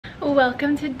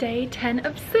Welcome to day 10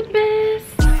 of Sydmas.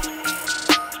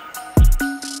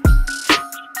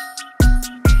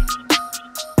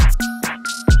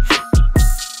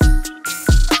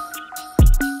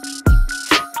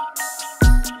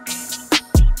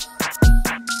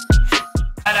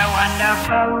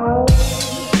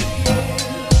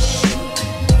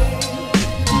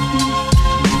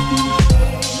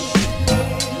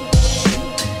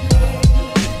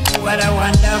 What a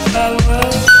wonderful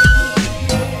world.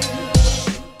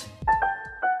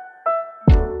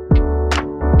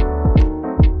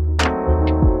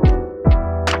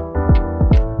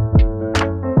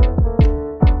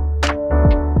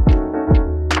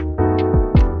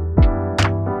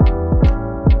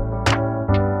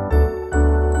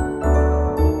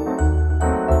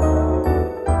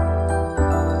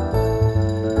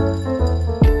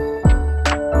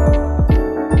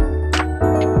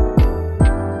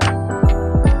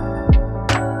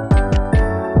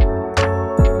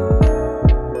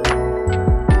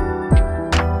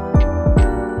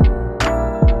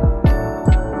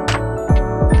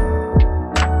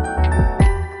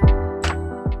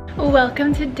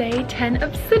 Welcome to day 10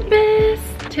 of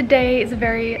Sydmas. Today is a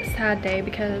very sad day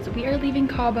because we are leaving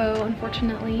Cabo,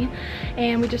 unfortunately,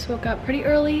 and we just woke up pretty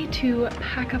early to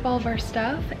pack up all of our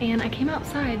stuff. And I came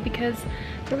outside because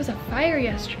there was a fire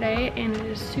yesterday and it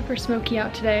is super smoky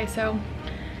out today, so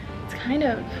it's kind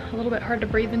of a little bit hard to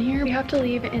breathe in here. We have to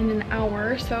leave in an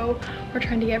hour, so we're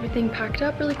trying to get everything packed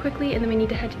up really quickly, and then we need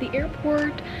to head to the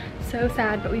airport. So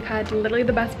sad, but we've had literally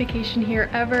the best vacation here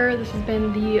ever. This has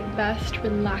been the best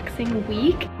relaxing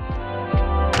week.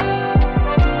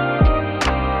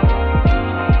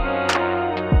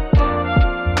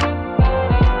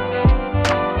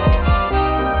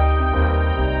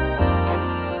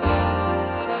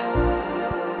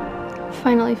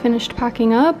 Finally finished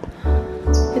packing up.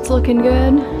 It's looking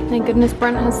good. Thank goodness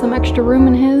Brent has some extra room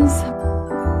in his.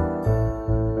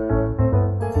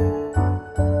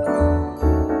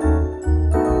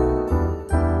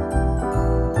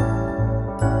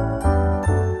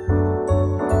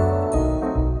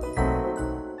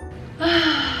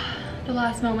 The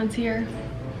last moments here.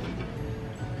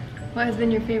 What has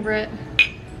been your favorite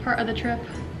part of the trip?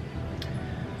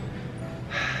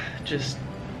 Just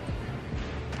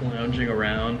lounging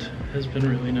around has been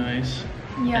really nice.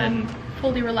 Yeah, and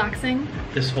fully relaxing.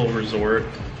 This whole resort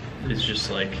is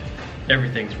just like,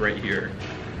 everything's right here.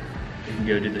 You can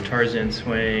go do the Tarzan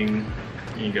swing,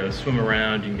 you can go swim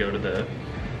around, you can go to the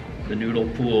noodle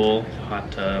pool, hot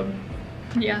tub.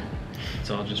 Yeah. It's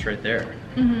all just right there.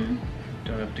 Mm-hmm.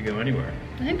 Don't have to go anywhere.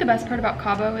 I think the best part about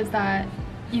Cabo is that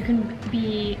you can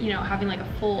be, you know, having like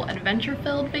a full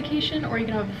adventure-filled vacation, or you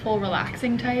can have a full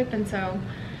relaxing type. And so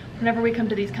whenever we come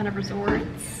to these kind of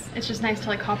resorts, it's just nice to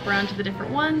like hop around to the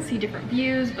different ones, see different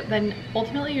views, but then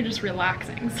ultimately you're just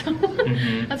relaxing. So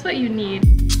that's what you need.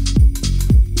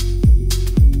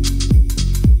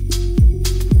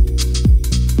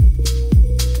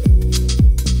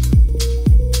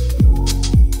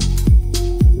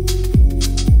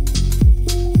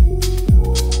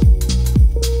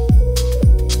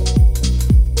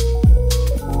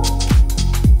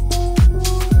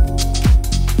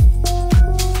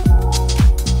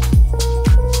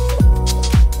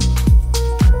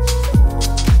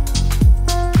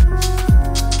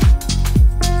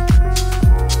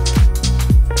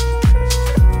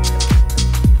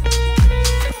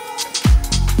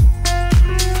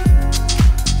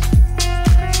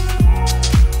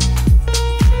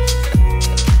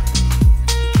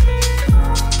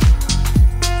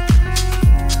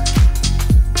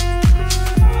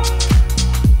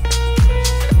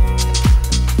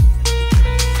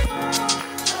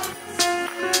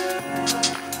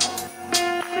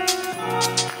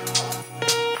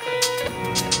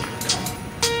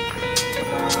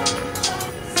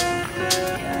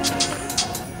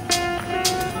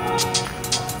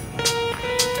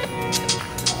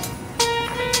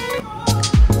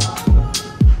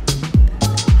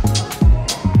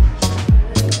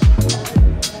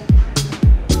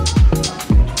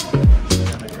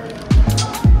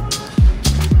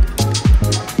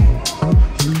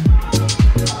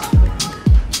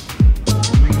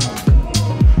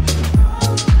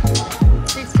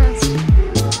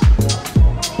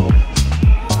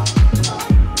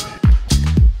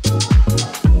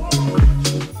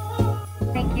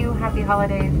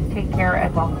 Holidays. Take care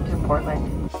and welcome to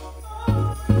Portland.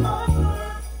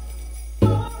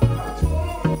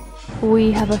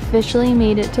 We have officially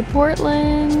made it to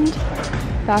Portland,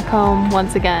 back home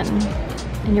once again.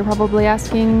 And you're probably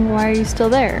asking, why are you still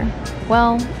there?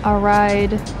 Well, our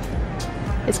ride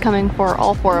is coming for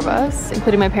all 4 of us,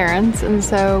 including my parents, and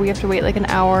so we have to wait like an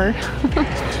hour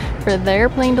for their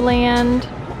plane to land.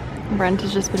 Brent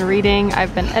has just been reading,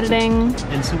 I've been editing.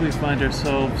 And so we find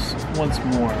ourselves once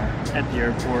more at the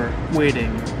airport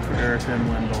waiting for Erica and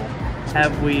Wendell.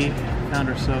 Have we found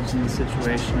ourselves in this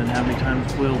situation, and how many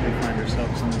times will we find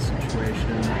ourselves in this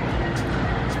situation?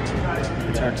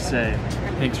 It's hard to say.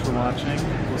 Thanks for watching.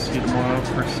 We'll see you tomorrow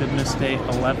for Sydmas Day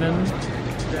 11.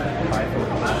 Bye,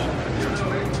 Felish.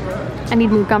 I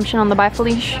need more gumption on the bye,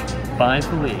 Felish. Bye,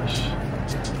 Felish.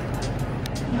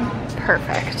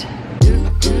 Perfect.